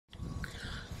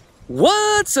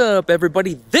What's up,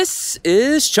 everybody? This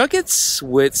is Chakits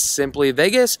with Simply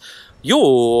Vegas,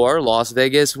 your Las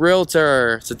Vegas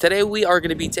realtor. So today we are going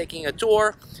to be taking a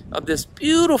tour of this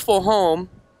beautiful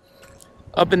home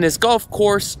up in this golf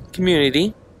course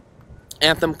community,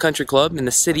 Anthem Country Club in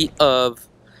the city of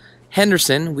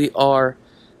Henderson. We are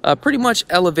pretty much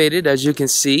elevated, as you can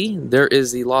see. There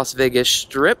is the Las Vegas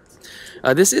Strip.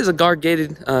 This is a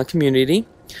guard-gated community.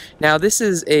 Now, this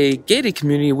is a gated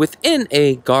community within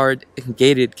a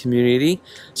guard-gated community.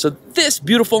 So this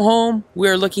beautiful home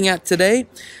we're looking at today,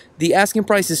 the asking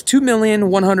price is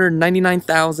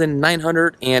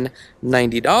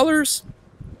 $2,199,990.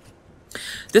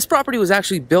 This property was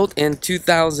actually built in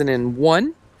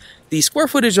 2001. The square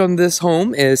footage on this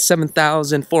home is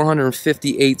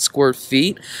 7,458 square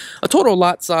feet. A total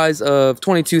lot size of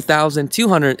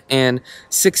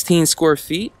 22,216 square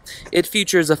feet. It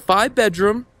features a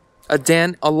 5-bedroom, a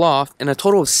den, a loft, and a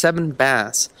total of 7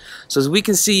 baths. So as we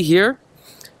can see here,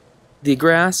 the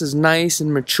grass is nice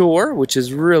and mature, which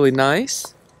is really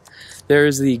nice.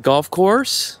 There's the golf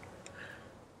course,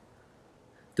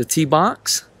 the tee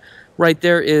box. Right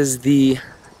there is the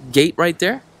gate right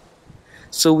there.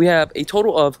 So we have a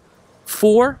total of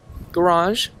 4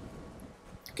 garage.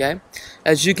 Okay,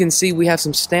 as you can see, we have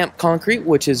some stamped concrete,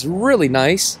 which is really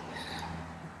nice.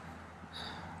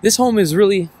 This home is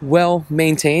really well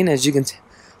maintained, as you can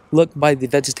look by the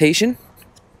vegetation.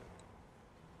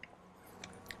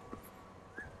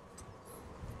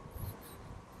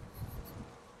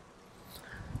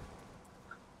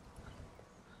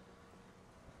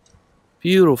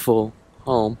 Beautiful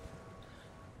home.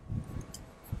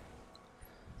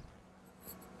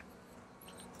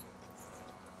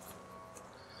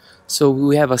 So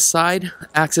we have a side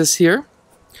access here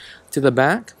to the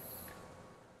back.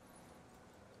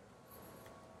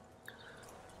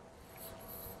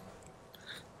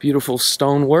 Beautiful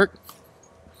stonework.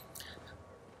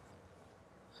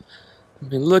 I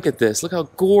mean, look at this. Look how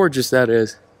gorgeous that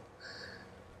is.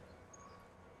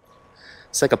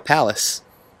 It's like a palace.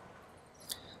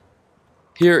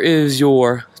 Here is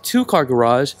your 2-car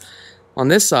garage on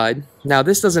this side. Now,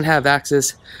 this doesn't have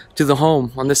access to the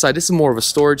home on this side. This is more of a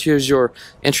storage. Here's your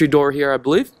entry door here, I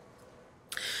believe.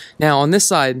 Now, on this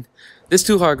side, this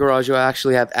 2-car garage will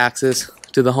actually have access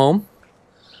to the home.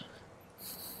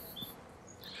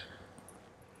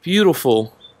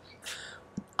 Beautiful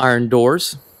iron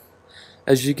doors.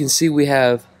 As you can see, we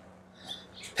have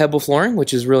pebble flooring,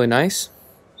 which is really nice.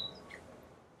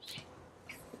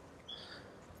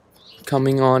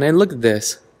 Coming on, and look at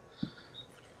this.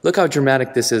 Look how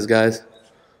dramatic this is, guys.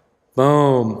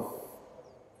 Boom.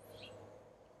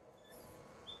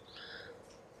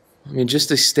 I mean, just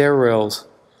the stair rails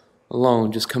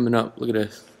alone just coming up. Look at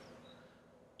this.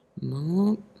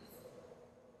 Boom.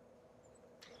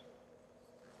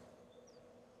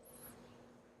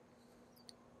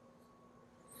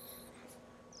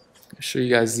 I'll show you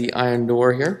guys the iron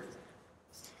door here.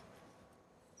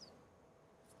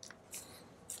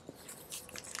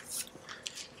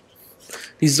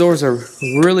 These doors are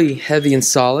really heavy and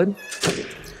solid.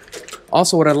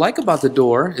 Also, what I like about the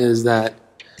door is that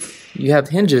you have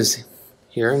hinges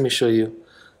here. Let me show you.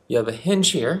 You have a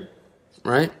hinge here,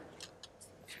 right?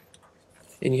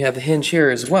 And you have a hinge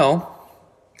here as well,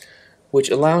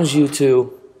 which allows you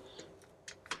to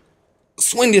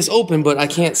swing this open, but I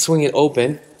can't swing it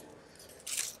open.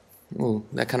 Ooh,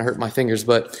 that kind of hurt my fingers,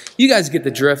 but you guys get the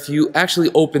drift. You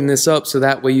actually open this up so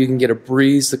that way you can get a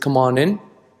breeze to come on in.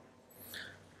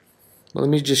 Well, let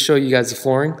me just show you guys the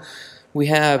flooring. We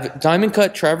have diamond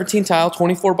cut travertine tile,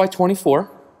 24 by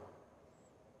 24.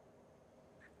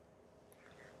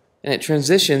 And it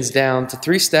transitions down to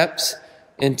 3 steps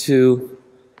into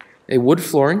a wood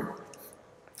flooring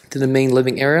to the main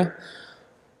living area.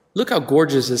 Look how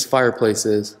gorgeous this fireplace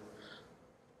is.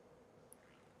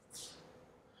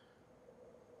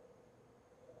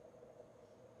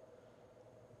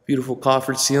 Beautiful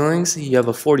coffered ceilings. You have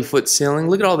a 40-foot ceiling.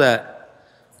 Look at all that.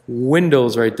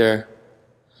 Windows right there.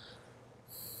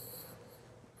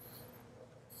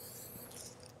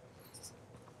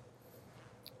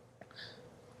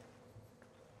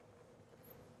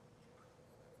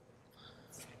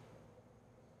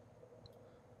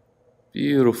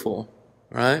 Beautiful,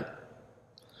 right?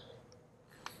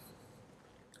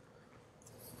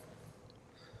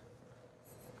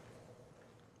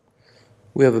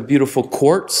 We have a beautiful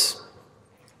quartz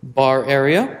bar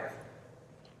area.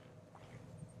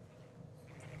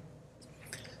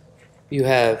 You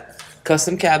have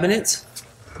custom cabinets.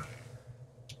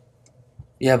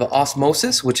 You have an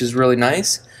osmosis, which is really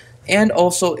nice, and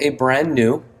also a brand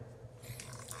new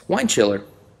wine chiller.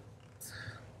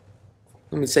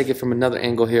 Let me take it from another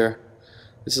angle here.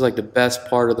 This is like the best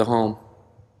part of the home.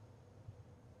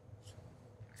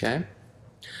 Okay.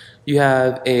 You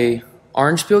have a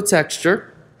orange peel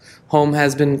texture. Home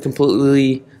has been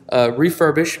completely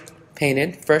refurbished,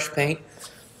 painted, fresh paint.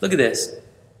 Look at this.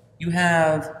 You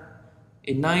have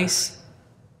a nice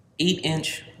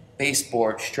 8-inch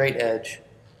baseboard, straight edge.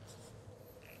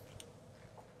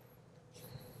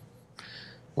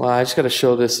 Wow, I just got to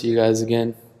show this to you guys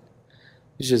again.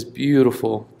 It's just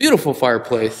beautiful, beautiful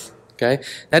fireplace. Okay,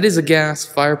 that is a gas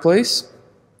fireplace.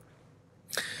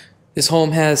 This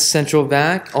home has central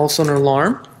vac, also an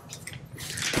alarm.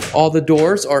 All the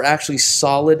doors are actually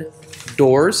solid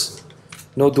doors.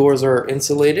 No doors are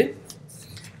insulated.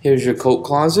 Here's your coat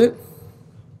closet.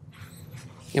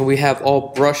 And we have all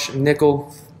brushed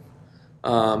nickel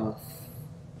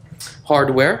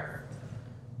hardware.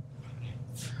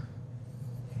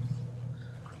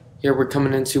 Here we're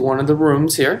coming into one of the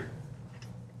rooms here.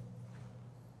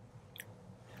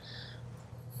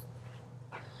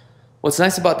 What's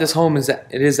nice about this home is that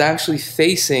it is actually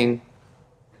facing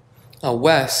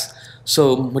west,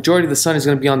 so majority of the sun is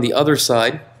going to be on the other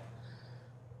side.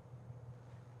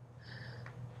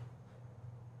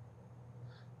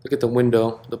 Look at the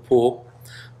window, the pool.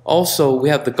 Also, we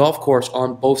have the golf course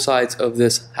on both sides of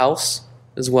this house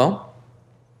as well.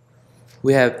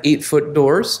 We have 8-foot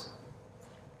doors.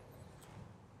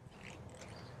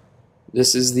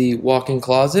 This is the walk-in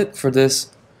closet for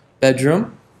this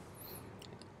bedroom.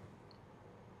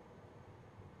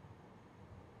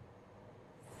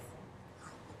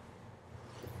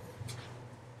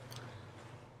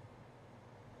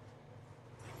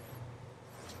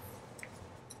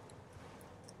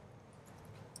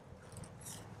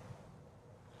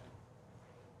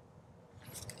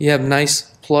 You have nice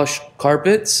plush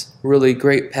carpets, really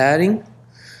great padding.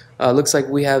 Looks like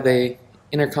we have a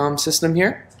intercom system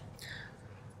here.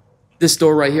 This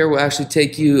door right here will actually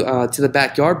take you to the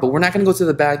backyard, but we're not going to go to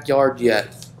the backyard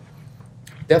yet.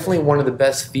 Definitely one of the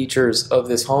best features of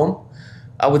this home.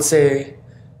 I would say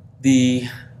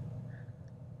right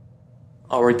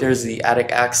there's the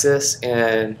attic access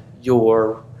and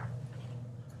your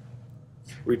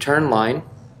return line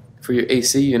for your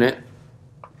AC unit.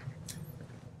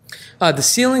 The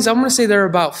ceilings, I'm going to say they're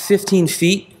about 15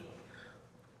 feet.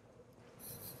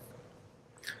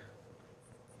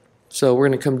 So we're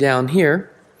going to come down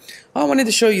here. I wanted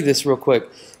to show you this real quick.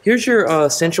 Here's your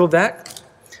central vac.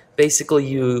 Basically,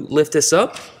 you lift this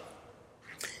up.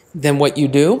 Then what you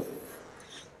do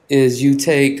is you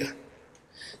take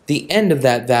the end of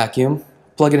that vacuum,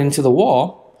 plug it into the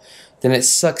wall, then it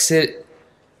sucks it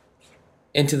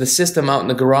into the system out in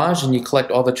the garage, and you collect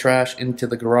all the trash into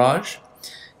the garage.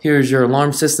 Here's your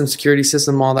alarm system, security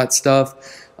system, all that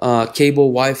stuff. Cable,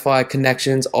 Wi-Fi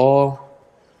connections, all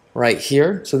right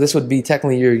here. So this would be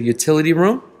technically your utility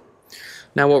room.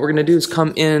 Now what we're going to do is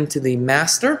come into the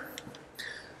master.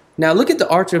 Now look at the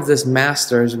arch of this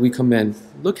master as we come in.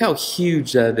 Look how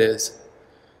huge that is.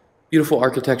 Beautiful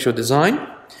architectural design.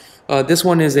 This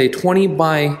one is a 20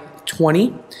 by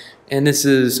 20, and this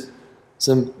is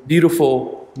some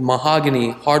beautiful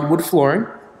mahogany hardwood flooring.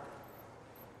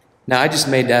 Now I just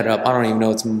made that up. I don't even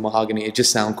know it's mahogany. It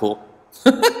just sounds cool.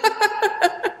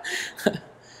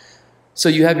 So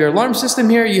you have your alarm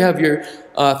system here, you have your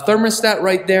thermostat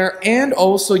right there, and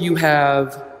also you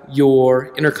have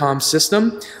your intercom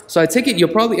system. So I take it you'll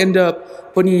probably end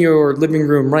up putting your living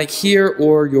room right here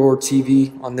or your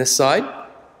TV on this side.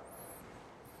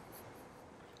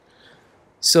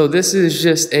 So this is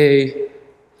just a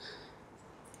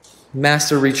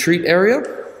master retreat area.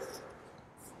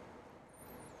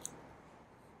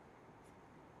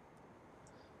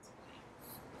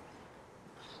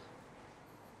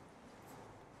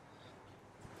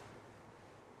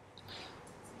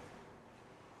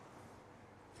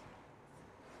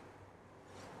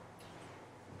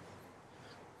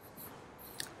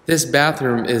 This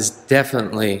bathroom is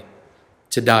definitely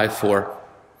to die for.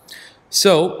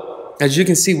 So, as you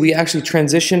can see, we actually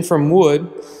transitioned from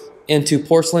wood into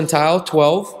porcelain tile,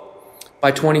 12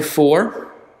 by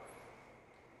 24.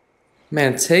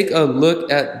 Man, take a look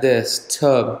at this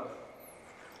tub.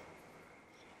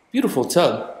 Beautiful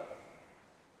tub.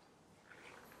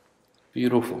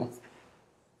 Beautiful.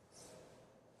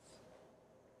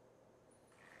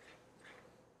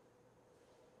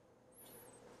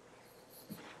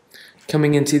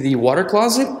 Coming into the water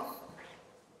closet.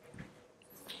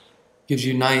 Gives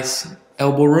you nice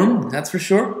elbow room, that's for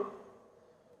sure.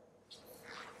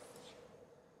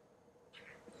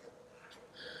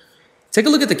 Take a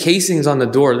look at the casings on the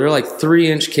door. They're like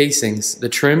 3-inch casings. The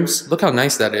trims, look how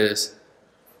nice that is.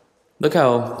 Look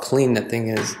how clean that thing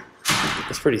is.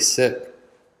 That's pretty sick.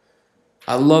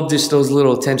 I love just those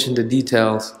little attention to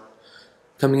details.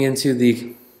 Coming into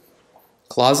the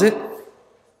closet,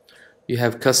 you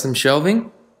have custom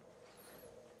shelving.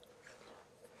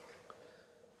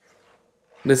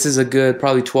 This is a good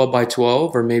probably 12 by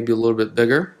 12 or maybe a little bit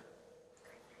bigger.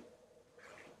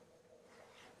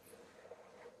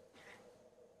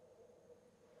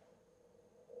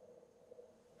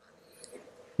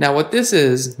 Now what this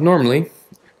is, normally,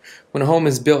 when a home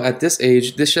is built at this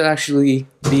age, this should actually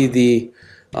be the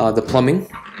plumbing.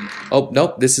 Oh,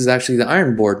 nope, this is actually the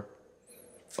iron board.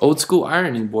 Old school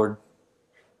ironing board.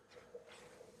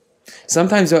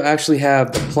 Sometimes they'll actually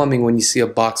have the plumbing when you see a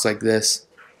box like this.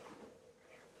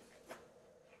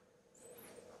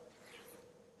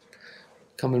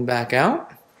 Coming back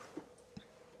out.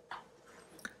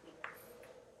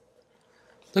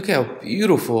 Look how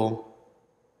beautiful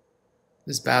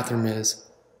this bathroom is.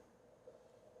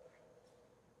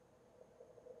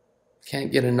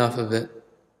 Can't get enough of it.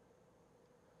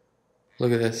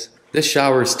 Look at this. This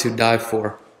shower is to die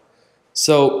for.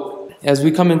 So as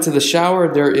we come into the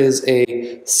shower, there is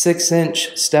a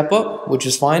 6-inch step up, which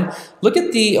is fine. Look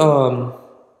at the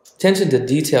attention to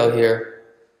detail here.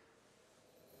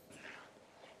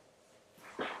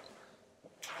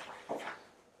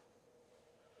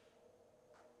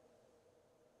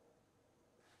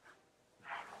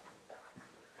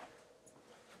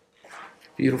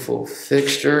 Beautiful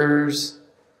fixtures.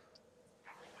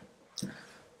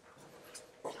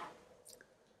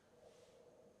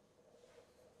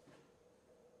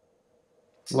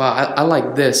 Wow, I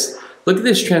like this. Look at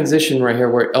this transition right here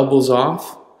where it elbows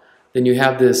off. Then you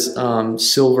have this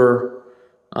silver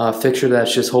fixture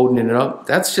that's just holding it up.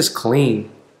 That's just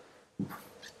clean.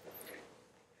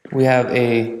 We have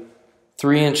a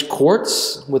 3-inch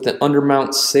quartz with an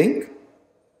undermount sink.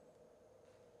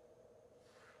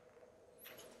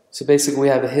 So basically we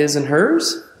have a his and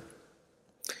hers.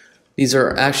 These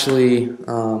are actually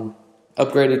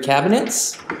upgraded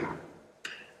cabinets.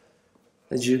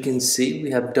 As you can see,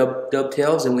 we have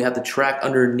dovetails and we have the track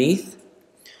underneath.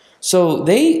 So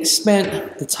they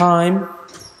spent the time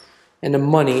and the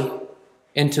money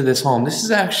into this home. This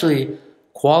is actually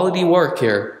quality work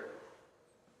here.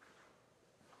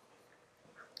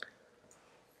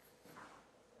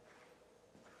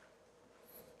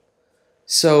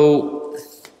 So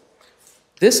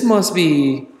this must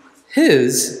be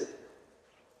his,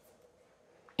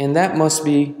 and that must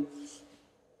be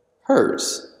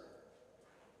hers.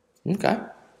 Okay.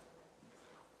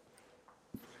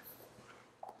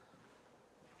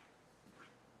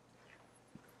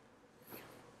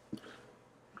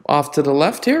 Off to the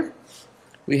left here,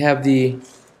 we have the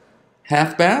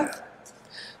half bath.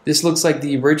 This looks like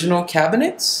the original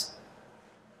cabinets.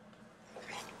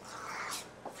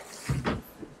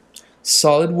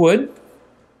 Solid wood,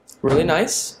 really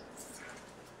nice.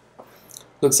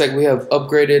 Looks like we have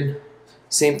upgraded,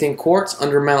 same thing, quartz,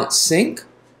 undermount sink.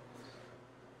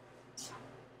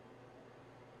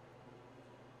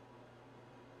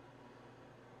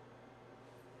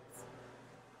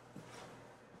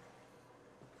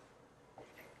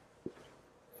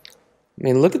 I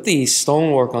mean, look at the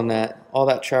stonework on that, all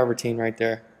that travertine right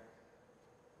there.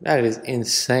 That is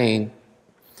insane.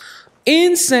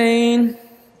 Insane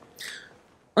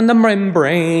on the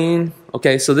membrane.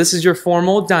 Okay, so this is your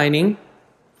formal dining.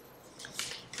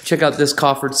 Check out this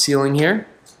coffered ceiling here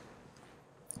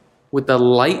with the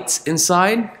lights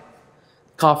inside.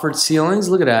 Coffered ceilings,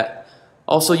 look at that.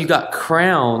 Also, you got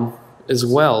crown as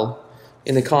well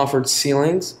in the coffered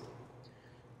ceilings.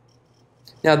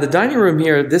 Now the dining room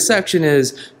here, this section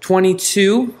is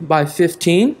 22 by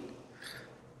 15.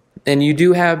 And you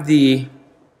do have the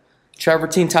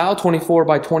travertine tile, 24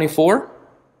 by 24.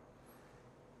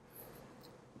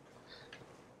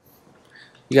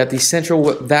 You got the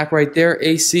central vac right there,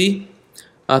 AC,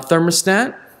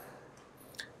 thermostat.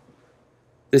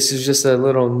 This is just a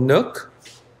little nook.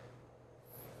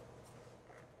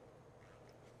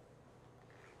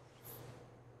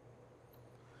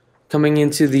 Coming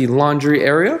into the laundry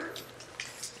area.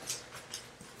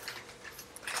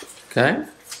 Okay.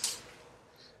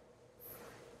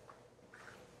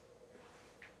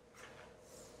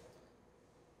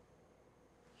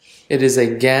 It is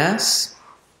a gas.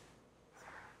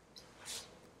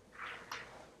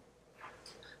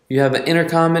 You have an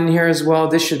intercom in here as well.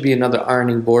 This should be another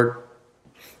ironing board.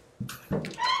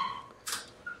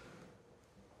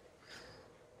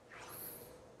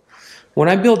 When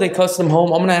I build a custom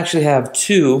home, I'm going to actually have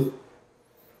 2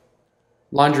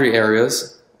 laundry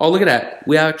areas. Oh, look at that.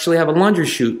 We actually have a laundry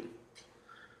chute.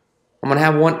 I'm going to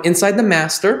have one inside the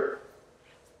master.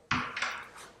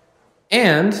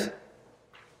 And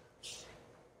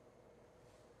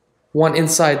one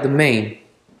inside the main.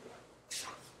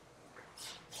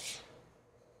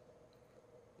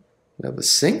 We have a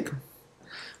sink.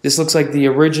 This looks like the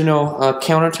original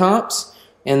countertops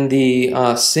and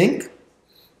the sink.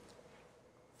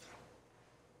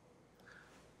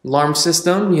 Alarm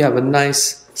system. You have a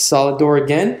nice solid door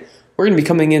again. We're going to be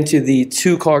coming into the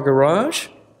two-car garage.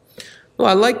 Oh,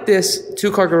 I like this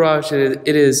two-car garage. It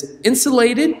is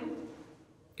insulated.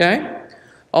 Okay.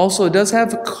 Also, it does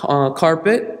have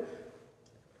carpet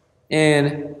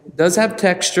and does have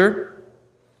texture.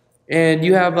 And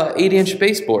you have an 8-inch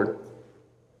baseboard.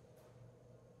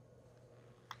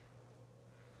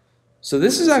 So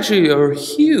this is actually a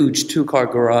huge two-car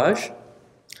garage.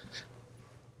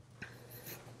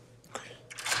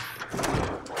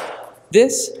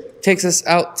 This takes us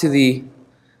out to the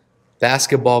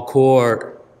basketball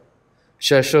court.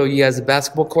 Should I show you guys the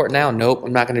basketball court now? Nope,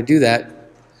 I'm not going to do that.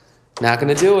 Not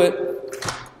going to do it.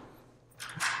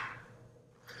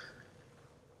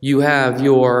 You have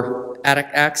your attic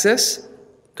access.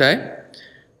 Okay.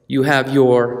 You have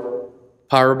your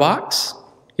power box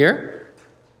here.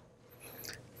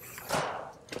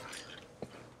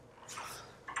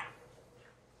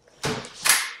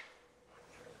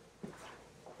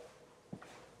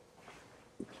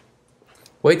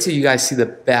 Wait till you guys see the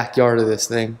backyard of this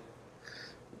thing.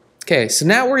 Okay, so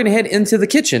now we're going to head into the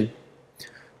kitchen.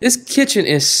 This kitchen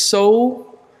is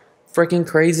so freaking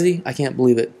crazy. I can't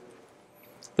believe it.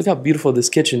 Look how beautiful this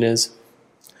kitchen is.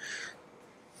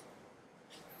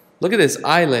 Look at this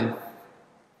island.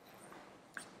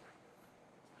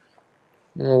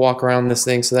 I'm going to walk around this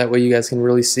thing so that way you guys can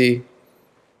really see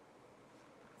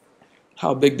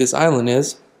how big this island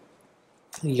is.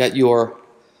 You got your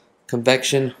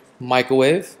convection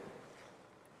microwave.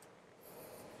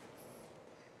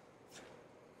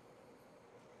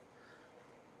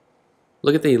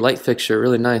 Look at the light fixture,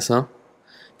 really nice, huh?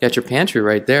 Got your pantry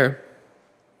right there.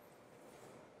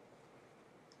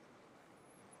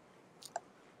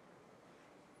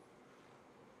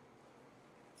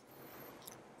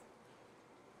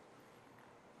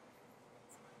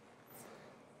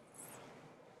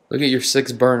 Look at your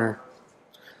 6-burner.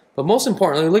 But most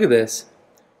importantly, look at this.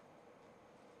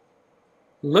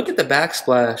 Look at the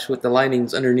backsplash with the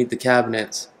linings underneath the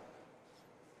cabinets.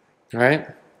 Alright?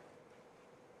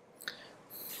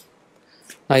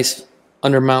 Nice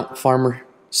undermount farmer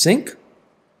sink.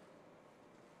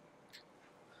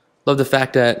 Love the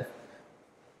fact that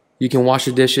you can wash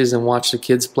the dishes and watch the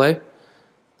kids play.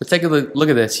 But take a look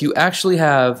at this. You actually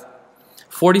have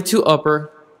 42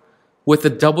 upper with a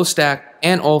double stack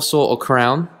and also a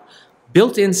crown.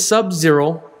 Built-in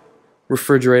Sub-Zero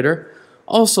refrigerator.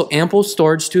 Also ample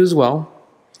storage too as well.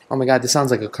 Oh my god, this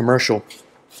sounds like a commercial.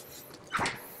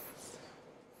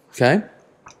 Okay.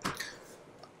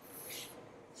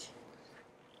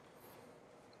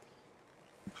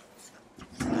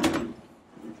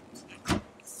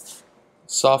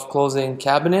 Soft closing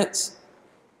cabinets.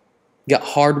 You got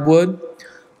hardwood.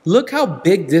 Look how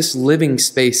big this living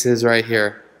space is right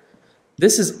here.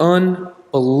 This is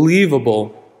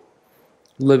unbelievable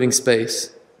living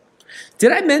space.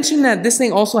 Did I mention that this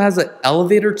thing also has an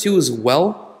elevator too as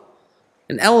well?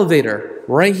 An elevator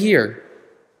right here.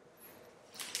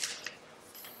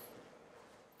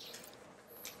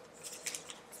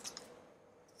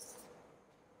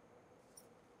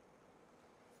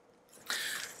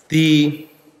 The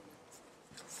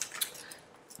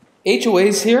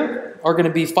HOAs here are going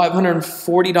to be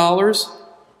 $540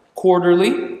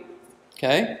 quarterly.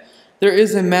 Okay. There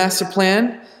is a master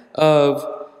plan of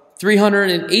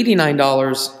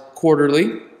 $389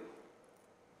 quarterly.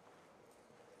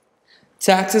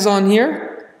 Taxes on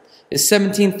here is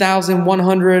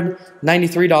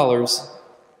 $17,193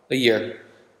 a year.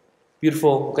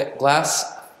 Beautiful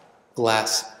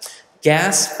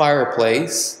gas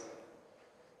fireplace.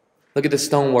 Look at the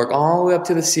stonework all the way up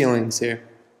to the ceilings here.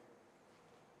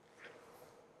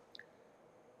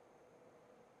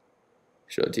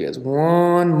 Show it to you guys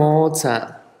one more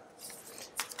time.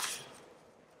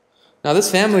 Now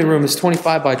this family room is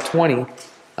 25 by 20,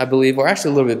 I believe, or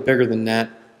actually a little bit bigger than that.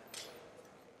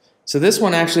 So this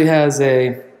one actually has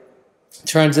a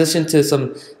transition to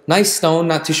some nice stone.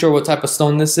 Not too sure what type of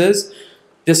stone this is.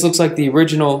 This looks like the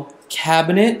original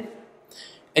cabinet.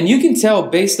 And you can tell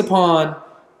based upon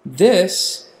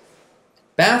this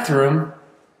bathroom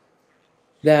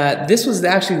that this was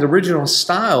actually the original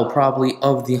style probably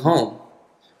of the home.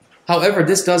 However,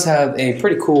 this does have a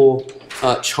pretty cool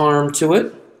charm to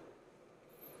it.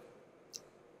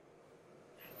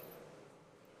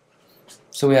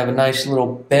 So we have a nice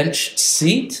little bench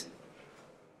seat.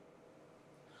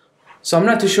 So I'm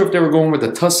not too sure if they were going with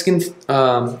the Tuscan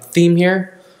theme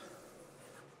here,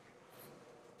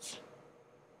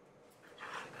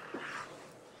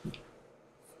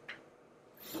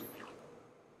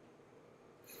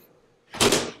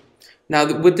 Now,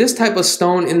 with this type of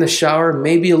stone in the shower, it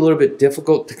may be a little bit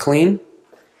difficult to clean.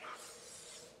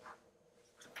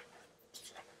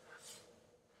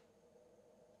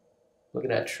 Look at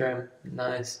that trim.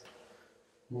 Nice.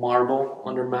 Marble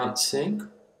undermount sink.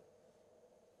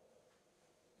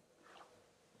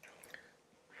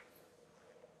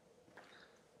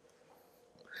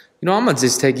 You know, I'm going to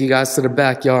just take you guys to the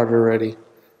backyard already.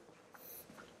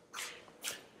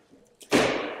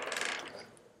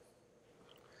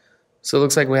 So it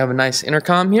looks like we have a nice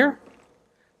intercom here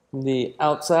from the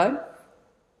outside.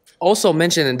 Also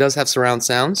mentioned it does have surround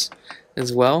sounds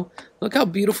as well. Look how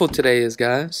beautiful today is,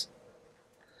 guys.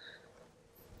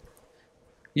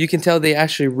 You can tell they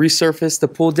actually resurfaced the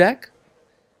pool deck.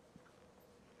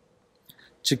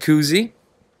 Jacuzzi.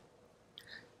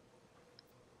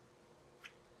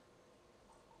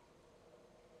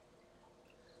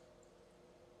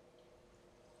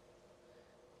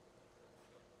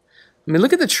 I mean,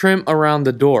 look at the trim around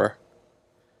the door.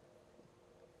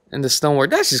 And the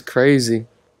stonework. That's just crazy.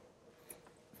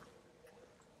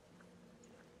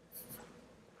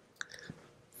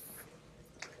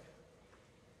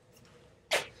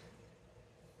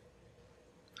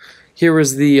 Here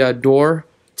is the door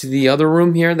to the other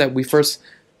room here that we first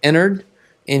entered.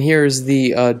 And here is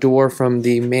the door from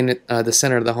the main, the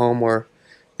center of the home, or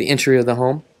the entry of the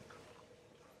home.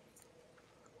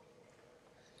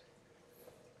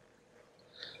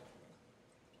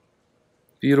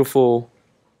 Beautiful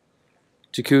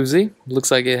jacuzzi. Looks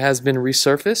like it has been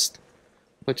resurfaced,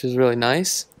 which is really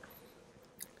nice.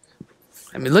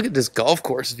 I mean, look at this golf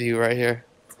course view right here.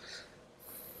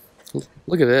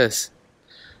 Look at this.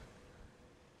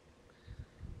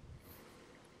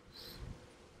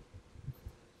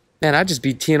 Man, I'd just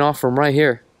be teeing off from right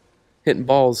here, hitting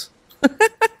balls.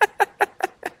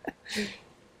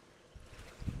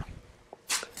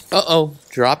 Uh-oh,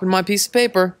 dropping my piece of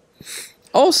paper.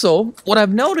 Also, what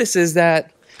I've noticed is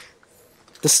that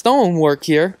the stonework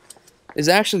here is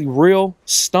actually real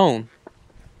stone.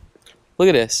 Look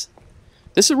at this.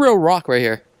 This is real rock right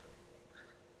here.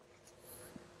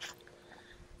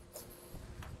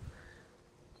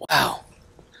 Wow.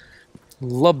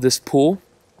 Love this pool.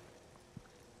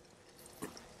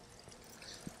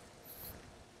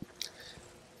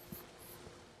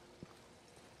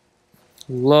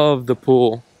 Love the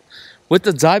pool. With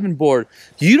the diving board.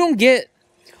 You don't get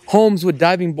homes with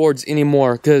diving boards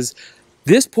anymore because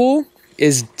this pool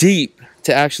is deep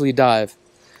to actually dive.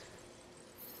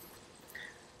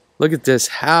 Look at this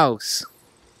house.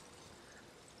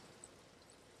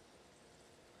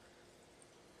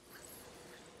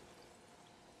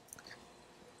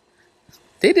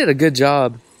 They did a good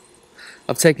job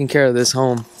of taking care of this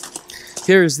home.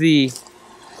 Here's the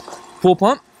pool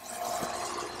pump.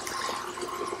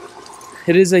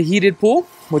 It is a heated pool,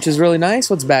 which is really nice.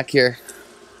 What's back here?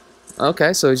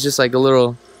 Okay, so it's just like a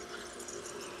little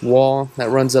wall that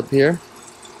runs up here.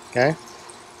 Okay.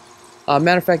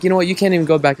 Matter of fact, you know what? You can't even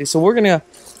go back there. So we're going to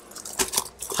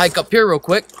hike up here real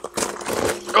quick.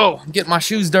 Oh, I'm getting my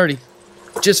shoes dirty.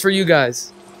 Just for you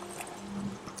guys.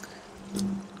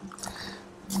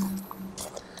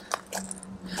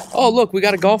 Oh, look, we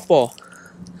got a golf ball.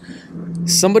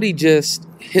 Somebody just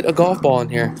hit a golf ball in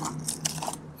here.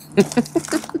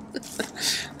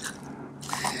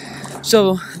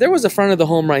 So there was the front of the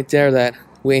home right there that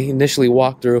we initially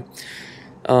walked through.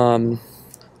 I'm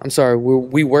sorry,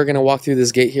 we were gonna walk through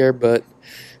this gate here, but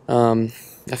I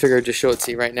figured I'd just show it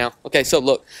to you right now. Okay, so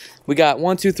look, we got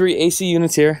 1, 2, 3 AC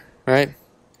units here, right?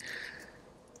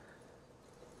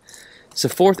 It's a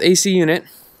 4th AC unit.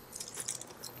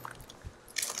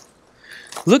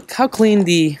 Look how clean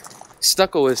the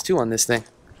stucco is too on this thing.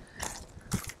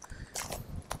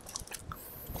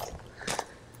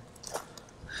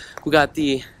 We got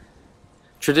the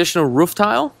traditional roof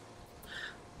tile.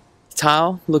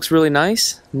 Tile looks really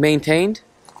nice, maintained.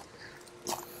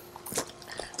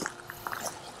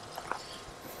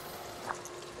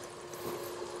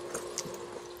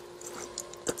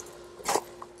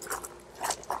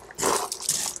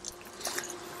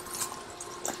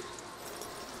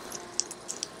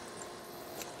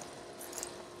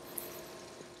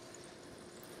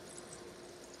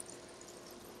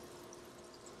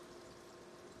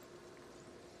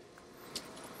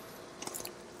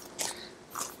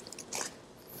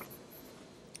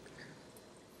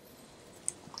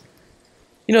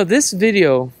 You know, this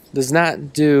video does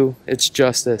not do its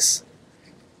justice.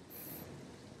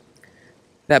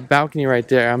 That balcony right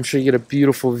there, I'm sure you get a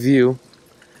beautiful view.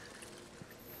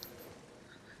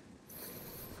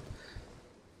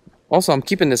 Also, I'm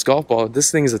keeping this golf ball.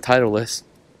 This thing is a Titleist.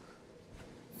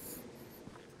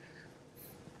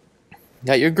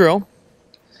 Got your grill.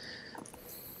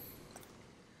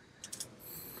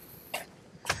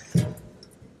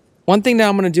 One thing that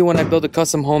I'm going to do when I build a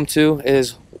custom home too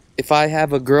is if I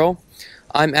have a grill,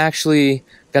 I'm actually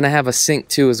going to have a sink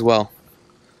too as well.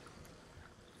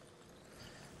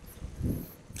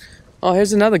 Oh,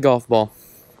 here's another golf ball.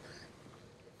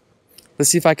 Let's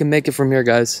see if I can make it from here,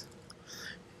 guys.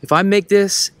 If I make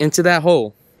this into that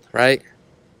hole, right?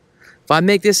 If I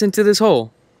make this into this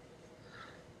hole,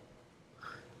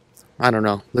 I don't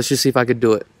know. Let's just see if I could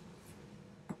do it.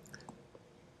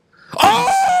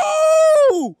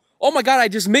 Oh! Oh my God, I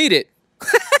just made it.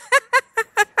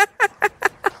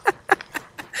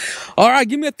 All right,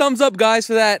 give me a thumbs up, guys,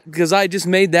 for that, because I just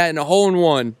made that in a hole in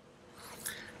one.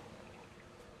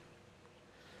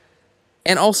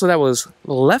 And also, that was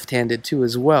left-handed too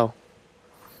as well.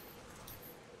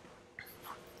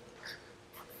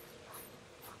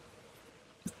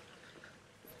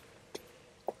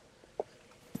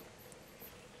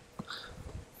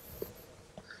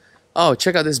 Oh,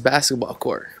 check out this basketball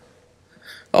court.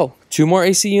 Oh, 2 more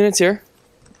AC units here.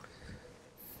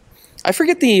 I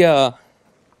forget the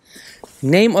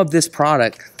name of this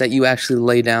product that you actually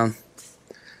lay down.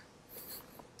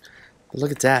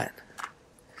 Look at that.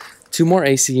 2 more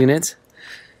AC units.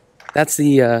 That's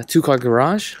the 2-car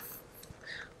garage.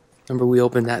 Remember, we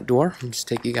opened that door. I'll just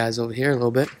take you guys over here a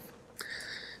little bit.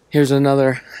 Here's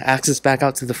another access back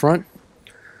out to the front.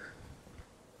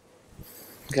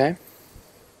 Okay.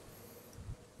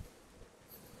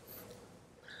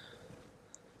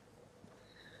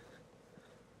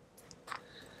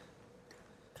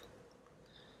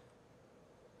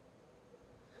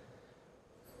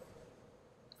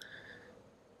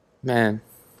 Man,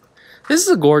 this is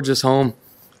a gorgeous home.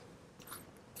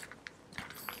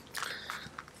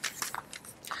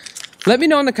 Let me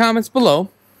know in the comments below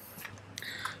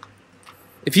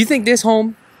if you think this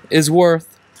home is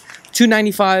worth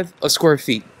 $295 a square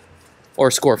feet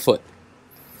or square foot.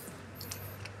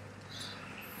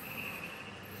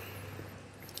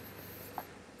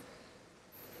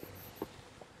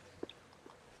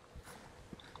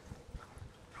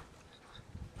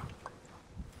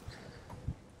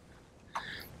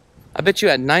 I bet you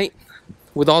at night,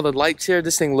 with all the lights here,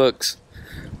 this thing looks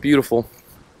beautiful.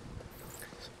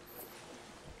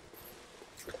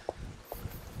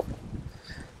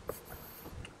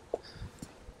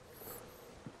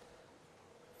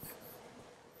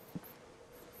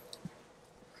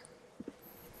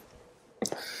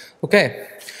 Okay,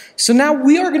 so now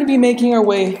we are going to be making our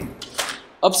way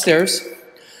upstairs.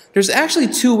 There's actually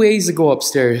 2 ways to go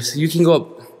upstairs. You can go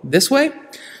up this way,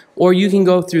 or you can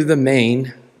go through the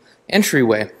main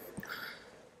entryway.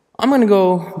 I'm going to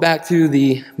go back to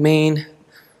the main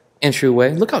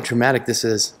entryway. Look how dramatic this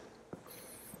is.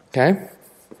 Okay,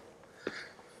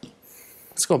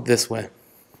 let's go up this way.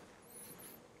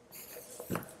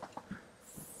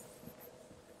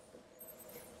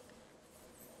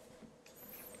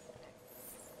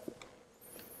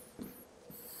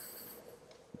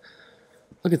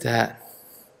 Look at that.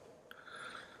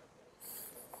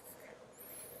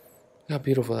 Look how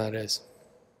beautiful that is.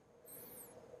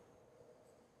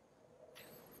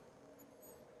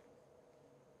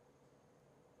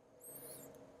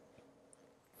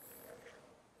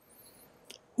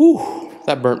 Whew,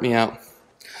 that burnt me out.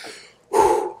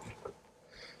 Whew.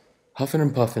 Huffing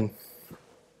and puffing.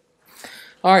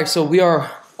 All right, so we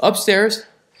are upstairs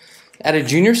at a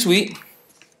junior suite.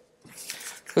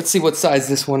 Let's see what size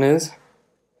this one is.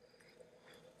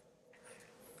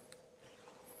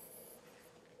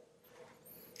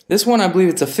 This one, I believe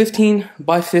it's a 15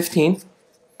 by 15.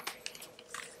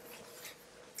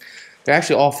 They're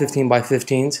actually all 15 by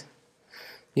 15s.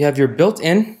 You have your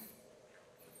built-in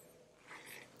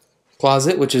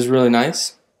closet, which is really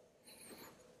nice.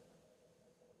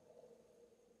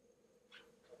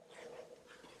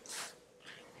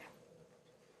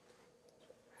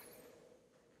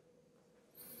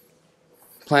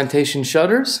 Plantation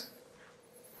shutters.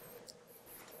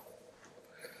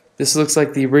 This looks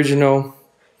like the original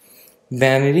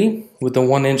vanity with the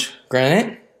 1-inch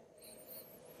granite.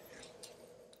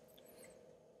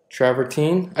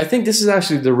 Travertine. I think this is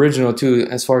actually the original too,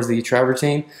 as far as the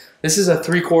travertine. This is a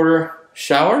 3/4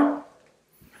 shower.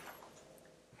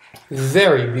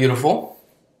 Very beautiful.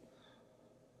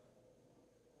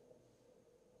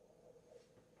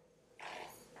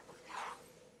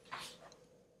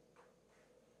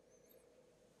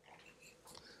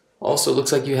 Also,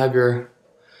 looks like you have your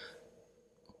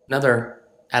another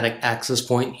attic access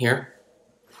point here.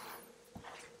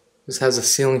 This has a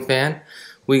ceiling fan.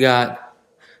 We got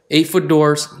 8-foot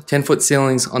doors, 10-foot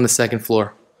ceilings on the 2nd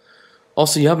floor.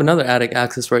 Also, you have another attic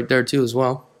access right there too as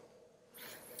well.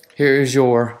 Here is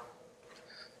your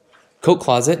coat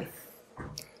closet.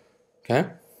 Okay.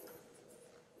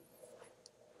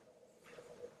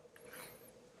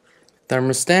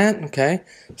 thermostat, okay.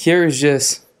 Here is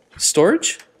just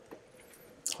storage,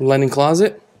 linen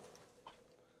closet.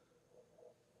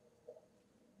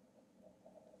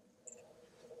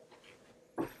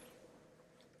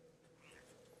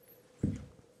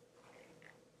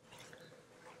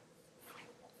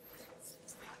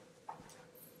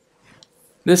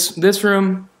 This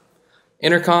room,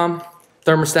 intercom,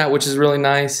 thermostat, which is really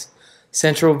nice.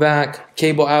 Central vac,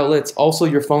 cable outlets, also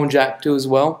your phone jack too as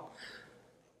well.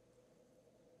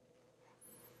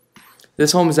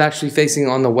 This home is actually facing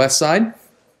on the west side.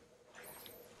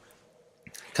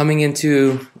 Coming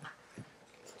into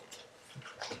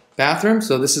bathroom,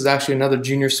 so this is actually another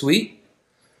junior suite.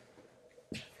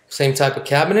 Same type of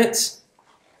cabinets.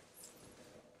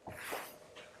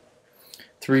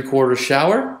 3/4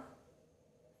 shower.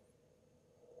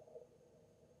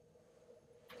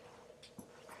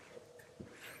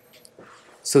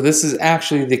 So this is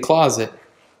actually the closet.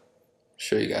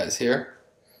 Show you guys here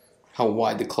how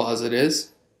wide the closet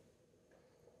is.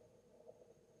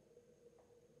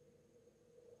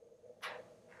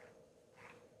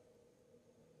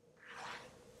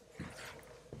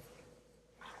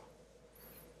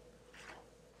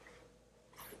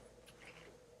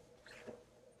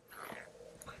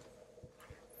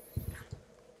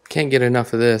 Can't get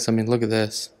enough of this. I mean, look at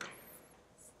this.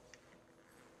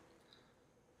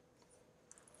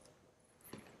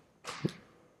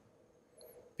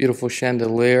 Beautiful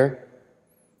chandelier.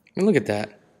 I mean, look at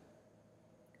that.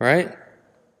 Right?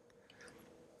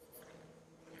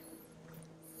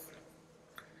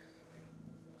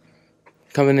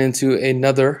 Coming into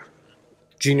another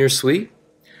junior suite.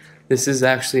 This is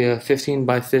actually a 15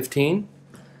 by 15.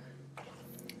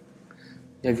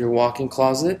 You have your walk-in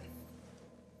closet.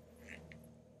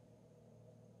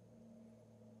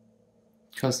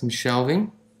 Custom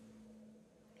shelving.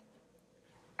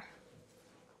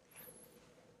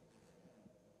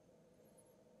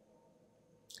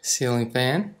 Ceiling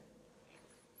fan.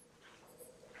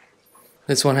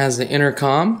 This one has the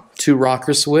intercom, 2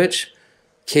 rocker switch,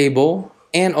 cable,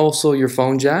 and also your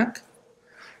phone jack.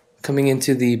 Coming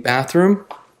into the bathroom.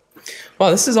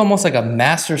 Wow, this is almost like a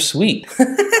master suite.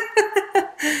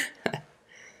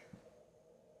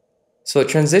 So it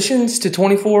transitions to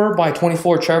 24 by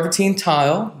 24 travertine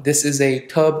tile. This is a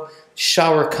tub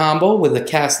shower combo with a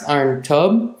cast iron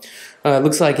tub. It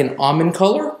looks like an almond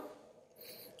color.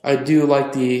 I do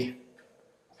like the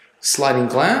sliding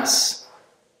glass.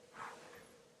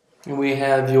 And we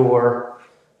have your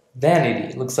vanity.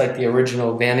 It looks like the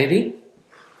original vanity.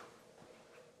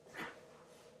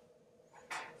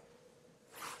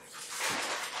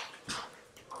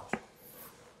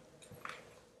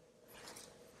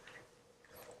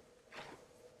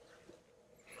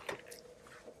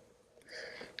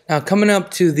 Now coming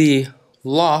up to the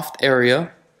loft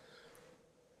area,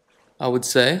 I would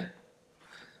say.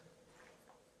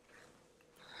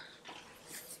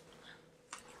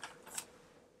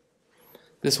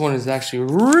 This one is actually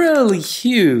really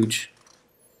huge.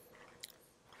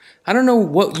 I don't know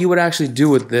what you would actually do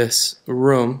with this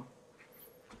room.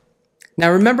 Now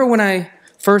remember when I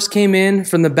first came in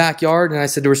from the backyard and I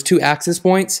said there was 2 access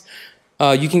points?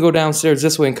 You can go downstairs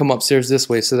this way and come upstairs this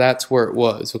way, so that's where it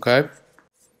was, okay?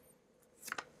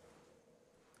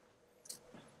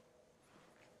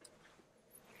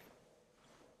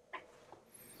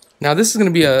 Now this is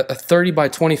going to be a 30 by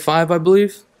 25, I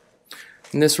believe,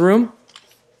 in this room.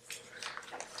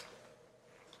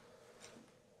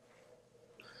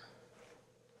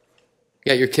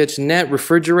 You got your kitchenette,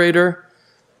 refrigerator.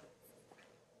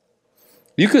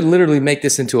 You could literally make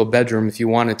this into a bedroom if you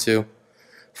wanted to.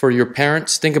 For your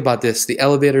parents, think about this. The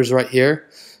elevator's right here.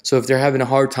 So if they're having a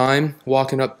hard time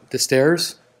walking up the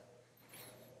stairs,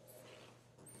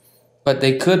 but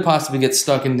they could possibly get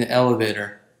stuck in the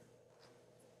elevator.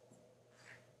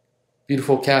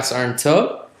 Beautiful cast iron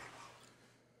tub.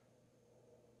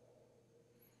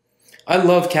 I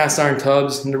love cast iron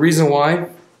tubs, and the reason why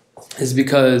is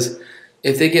because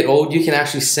if they get old, you can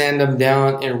actually sand them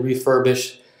down and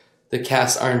refurbish the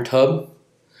cast iron tub.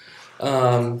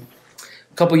 A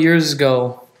couple years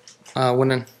ago,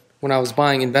 when I was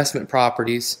buying investment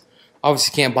properties,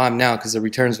 obviously can't buy them now because the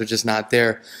returns were just not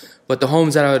there. But the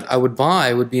homes that I would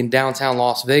buy would be in downtown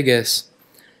Las Vegas,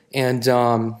 and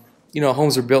you know,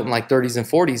 homes were built in like 30s and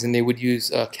 40s, and they would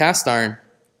use cast iron.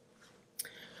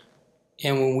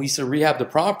 And when we used to rehab the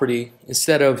property,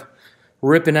 instead of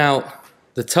ripping out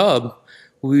the tub,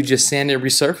 we would just sand it,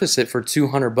 resurface it for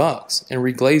 $200 and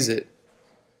reglaze it.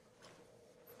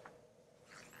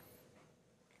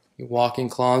 Your walk-in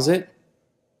closet.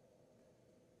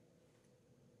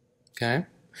 Okay.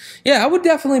 Yeah, I would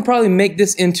definitely probably make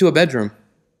this into a bedroom.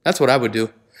 That's what I would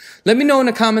do. Let me know in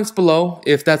the comments below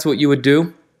if that's what you would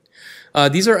do.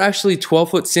 These are actually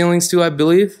 12-foot ceilings too, I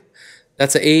believe.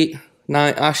 That's a 8,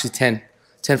 9, actually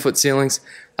 10-foot ceilings.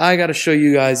 I gotta show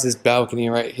you guys this balcony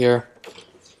right here.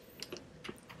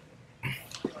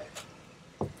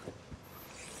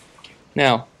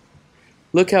 Now,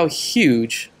 look how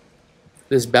huge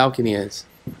this balcony is.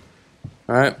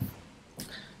 Alright,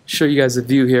 show you guys the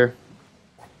view here.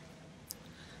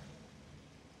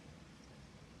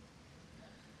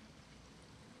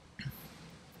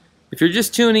 If you're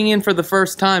just tuning in for the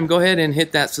first time, go ahead and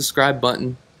hit that subscribe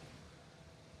button.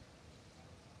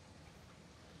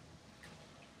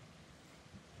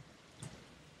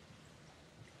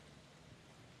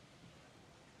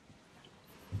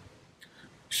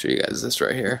 Show you guys this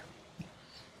right here.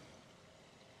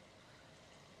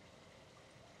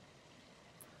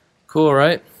 Cool,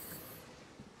 right?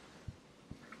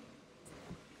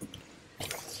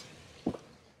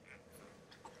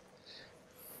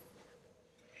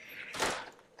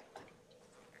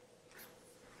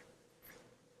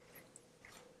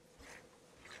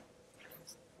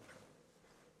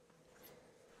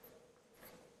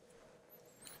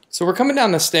 So we're coming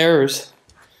down the stairs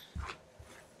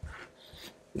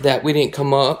that we didn't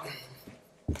come up,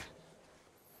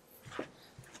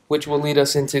 which will lead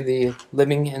us into the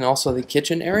living and also the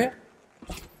kitchen area.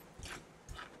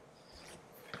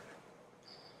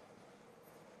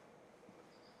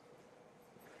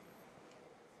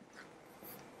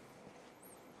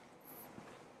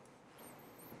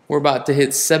 We're about to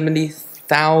hit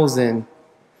 70,000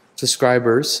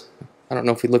 subscribers. I don't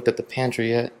know if we looked at the pantry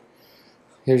yet.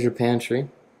 Here's your pantry.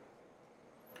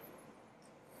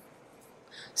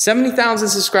 70,000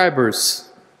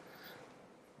 subscribers.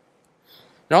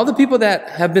 And all the people that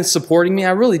have been supporting me,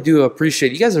 I really do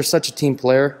appreciate it. You guys are such a team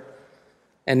player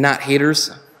and not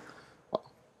haters.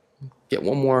 Get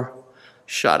one more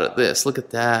shot at this. Look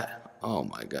at that. Oh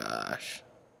my gosh.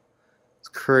 It's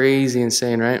crazy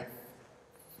insane, right?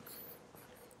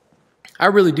 I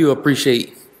really do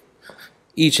appreciate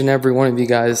each and every one of you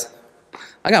guys.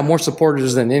 I got more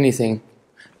supporters than anything.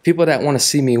 People that want to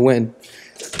see me win.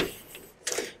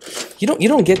 You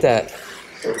don't get that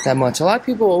much. A lot of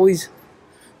people always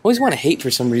want to hate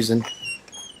for some reason.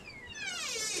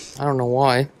 I don't know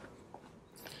why.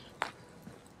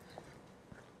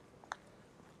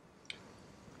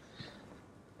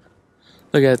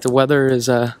 Look at it, the weather is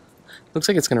looks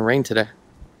like it's gonna rain today.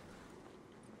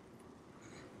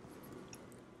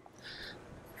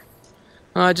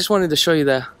 I just wanted to show you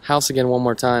the house again one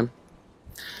more time.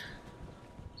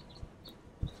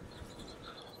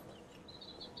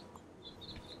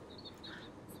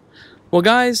 Well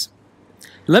guys,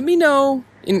 let me know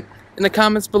in the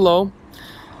comments below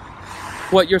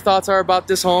what your thoughts are about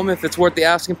this home, if it's worth the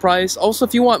asking price. Also,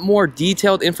 if you want more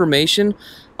detailed information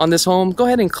on this home, go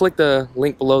ahead and click the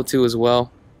link below too as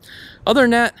well. Other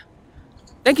than that,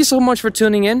 thank you so much for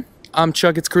tuning in. I'm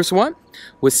Krulsawat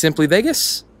with Simply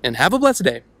Vegas, and have a blessed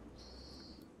day.